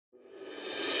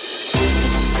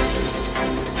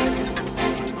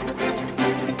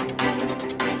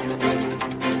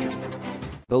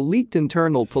A leaked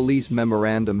internal police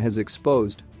memorandum has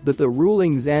exposed that the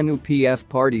ruling Zanu PF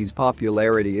party's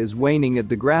popularity is waning at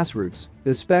the grassroots,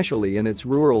 especially in its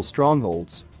rural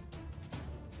strongholds.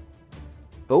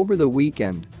 Over the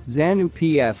weekend, Zanu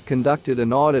PF conducted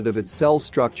an audit of its cell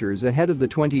structures ahead of the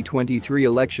 2023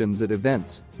 elections at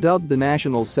events dubbed the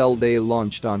National Cell Day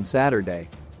launched on Saturday.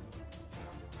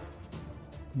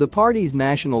 The party's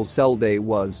National Cell Day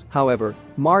was, however,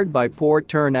 marred by poor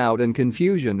turnout and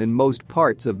confusion in most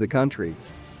parts of the country.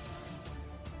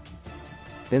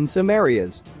 In some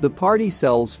areas, the party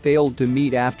cells failed to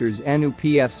meet after Zanu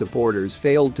PF supporters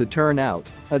failed to turn out,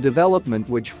 a development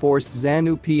which forced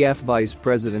Zanu PF Vice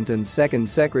President and Second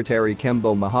Secretary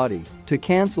Kembo Mahadi to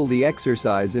cancel the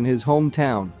exercise in his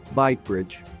hometown,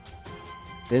 Beitbridge.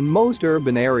 In most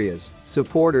urban areas,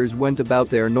 supporters went about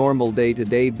their normal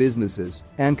day-to-day businesses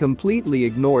and completely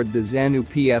ignored the Zanu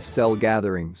PF cell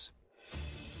gatherings.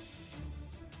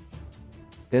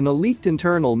 In a leaked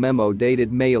internal memo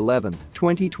dated May 11,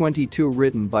 2022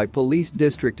 written by Police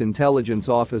District Intelligence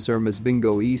Officer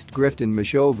Masvingo East Grifton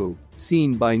Mashovu,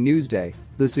 seen by Newsday,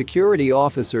 the security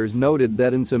officers noted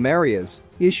that in some areas,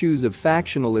 issues of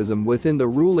factionalism within the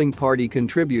ruling party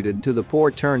contributed to the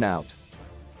poor turnout.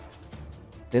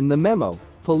 In the memo,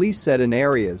 police said in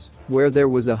areas where there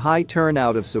was a high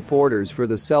turnout of supporters for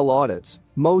the cell audits,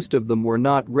 most of them were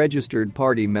not registered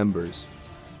party members.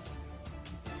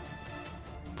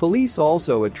 Police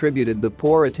also attributed the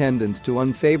poor attendance to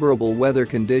unfavorable weather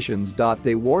conditions.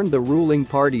 They warned the ruling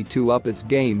party to up its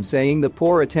game, saying the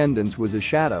poor attendance was a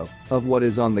shadow of what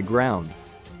is on the ground.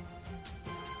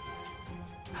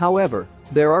 However,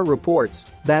 there are reports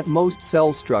that most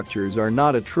cell structures are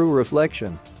not a true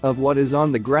reflection of what is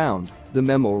on the ground, the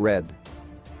memo read.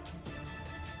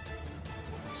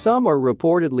 Some are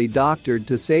reportedly doctored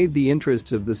to save the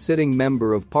interests of the sitting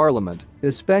member of parliament,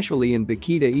 especially in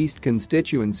Bikita East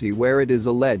constituency, where it is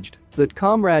alleged that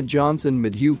Comrade Johnson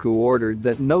Madhuku ordered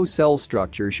that no cell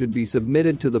structure should be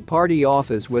submitted to the party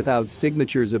office without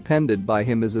signatures appended by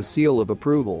him as a seal of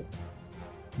approval.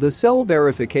 The cell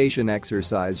verification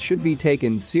exercise should be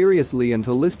taken seriously and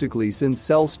holistically, since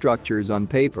cell structures on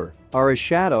paper are a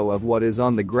shadow of what is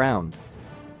on the ground.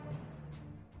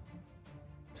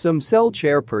 Some cell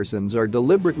chairpersons are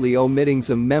deliberately omitting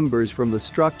some members from the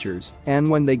structures, and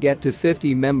when they get to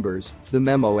 50 members, the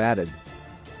memo added.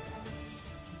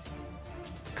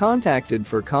 Contacted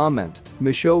for comment,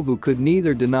 Mashovu could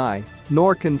neither deny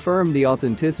nor confirm the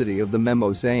authenticity of the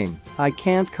memo, saying, "I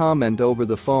can't comment over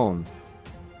the phone.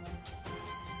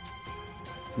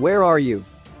 Where are you?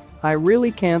 I really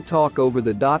can't talk over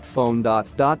the phone."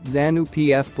 Zanu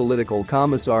PF political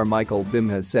commissar Michael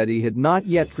Bimha said he had not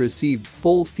yet received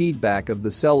full feedback of the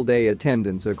cell day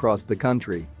attendance across the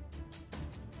country.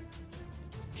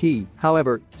 He,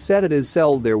 however, said at his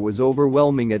cell there was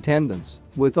overwhelming attendance,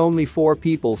 with only 4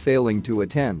 people failing to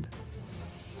attend.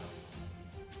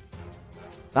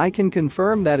 "I can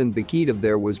confirm that in Bikita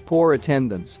there was poor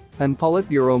attendance, and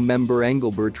Politburo member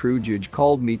Engelbert Trujic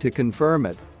called me to confirm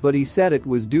it, but he said it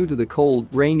was due to the cold,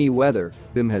 rainy weather,"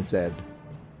 Bimha said.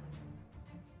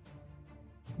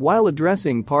 While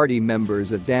addressing party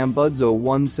members at Dambudzo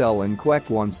 1 cell in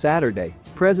Kwek on Saturday,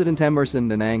 President Emerson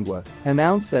Mnangagwa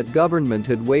announced that government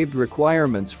had waived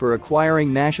requirements for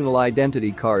acquiring national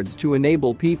identity cards to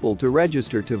enable people to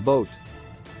register to vote.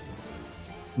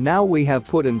 "Now we have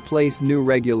put in place new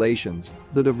regulations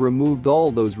that have removed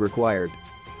all those required.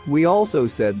 We also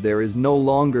said there is no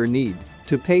longer need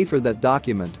to pay for that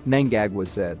document," Mnangagwa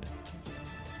said.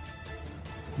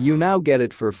 "You now get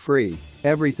it for free.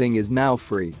 Everything is now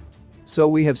free. So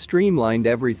we have streamlined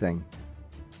everything.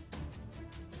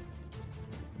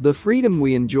 The freedom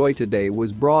we enjoy today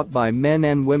was brought by men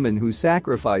and women who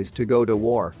sacrificed to go to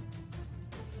war.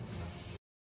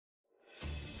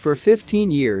 For 15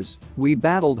 years, we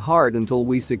battled hard until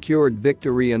we secured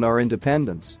victory and our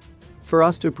independence. For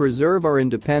us to preserve our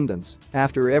independence,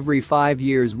 after every 5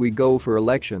 years we go for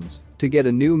elections to get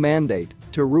a new mandate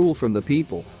to rule from the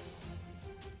people.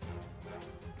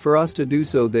 For us to do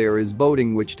so there is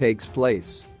voting which takes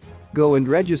place. Go and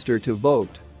register to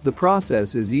vote. The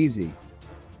process is easy.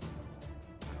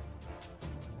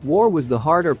 War was the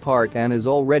harder part and is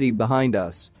already behind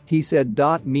us," he said.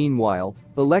 Meanwhile,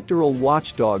 electoral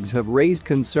watchdogs have raised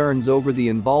concerns over the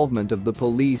involvement of the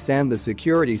police and the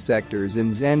security sectors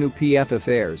in Zanu PF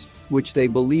affairs, which they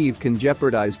believe can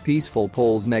jeopardize peaceful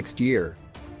polls next year.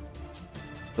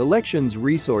 Elections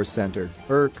Resource Center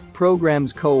 (ERC)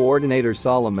 Programs Coordinator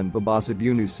Solomon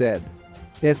Babasabunu said,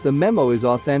 "If the memo is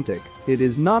authentic, it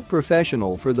is not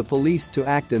professional for the police to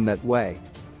act in that way.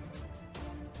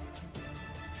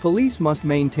 Police must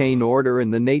maintain order in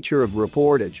the nature of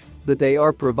reportage, that they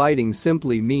are providing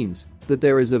simply means that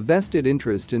there is a vested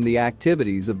interest in the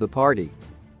activities of the party.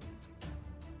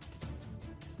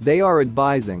 They are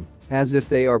advising, as if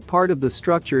they are part of the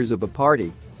structures of a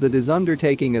party that is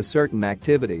undertaking a certain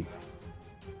activity.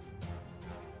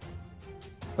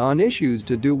 On issues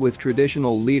to do with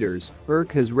traditional leaders,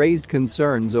 ERC has raised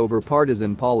concerns over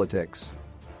partisan politics.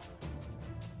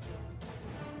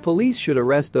 Police should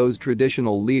arrest those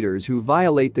traditional leaders who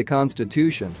violate the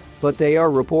Constitution, but they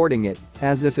are reporting it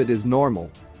as if it is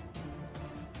normal.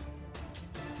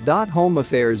 Home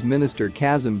Affairs Minister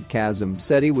Kazim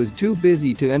said he was too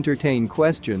busy to entertain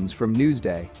questions from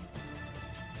Newsday.